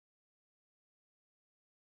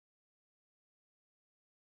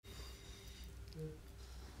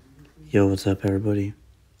Yo, what's up, everybody?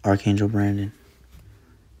 Archangel Brandon.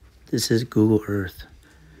 This is Google Earth.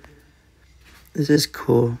 This is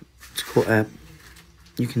cool. It's a cool app.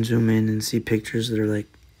 You can zoom in and see pictures that are like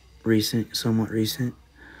recent, somewhat recent.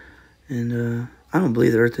 And I don't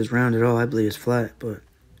believe the Earth is round at all. I believe it's flat, but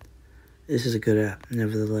this is a good app,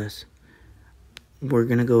 nevertheless. We're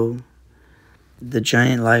gonna go. The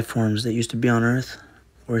giant life forms that used to be on Earth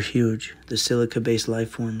were huge. The silica-based life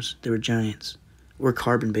forms, they were giants. We're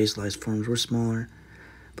carbon-based life forms. We're smaller.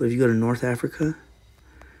 But if you go to North Africa,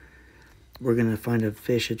 we're going to find a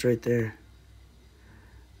fish. It's right there.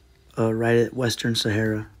 Right at Western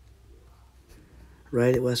Sahara.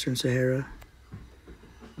 Right at Western Sahara.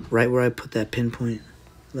 Right where I put that pinpoint.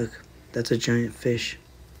 Look, that's a giant fish.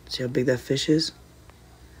 See how big that fish is?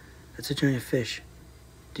 That's a giant fish.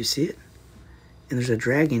 Do you see it? And there's a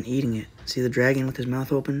dragon eating it. See the dragon with his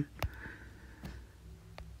mouth open?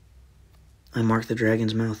 I marked the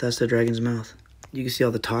dragon's mouth. That's the dragon's mouth. You can see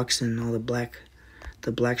all the toxin, all the black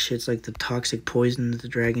shit's like the toxic poison that the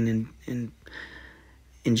dragon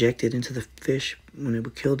injected into the fish when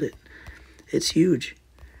it killed it. It's huge.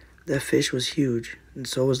 That fish was huge, and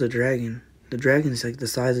so was the dragon. The dragon's like the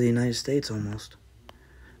size of the United States almost,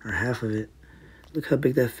 or half of it. Look how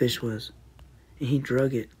big that fish was, and he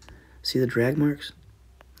drug it. See the drag marks?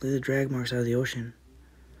 Look at the drag marks out of the ocean.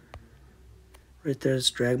 Right there's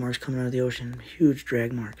drag marks coming out of the ocean. Huge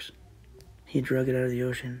drag marks. He drug it out of the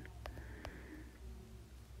ocean.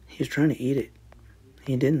 He was trying to eat it.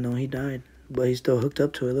 He didn't know he died, but he's still hooked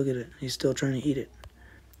up to it. Look at it. He's still trying to eat it.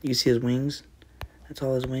 You can see his wings. That's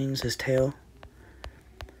all his wings. His tail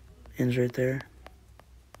ends right there.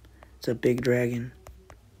 It's a big dragon.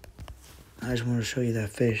 I just want to show you that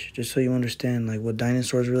fish, just so you understand like what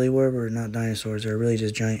dinosaurs really were not dinosaurs. They're really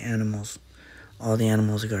just giant animals. All the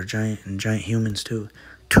animals are giant, and giant humans too.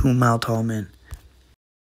 2 mile tall men.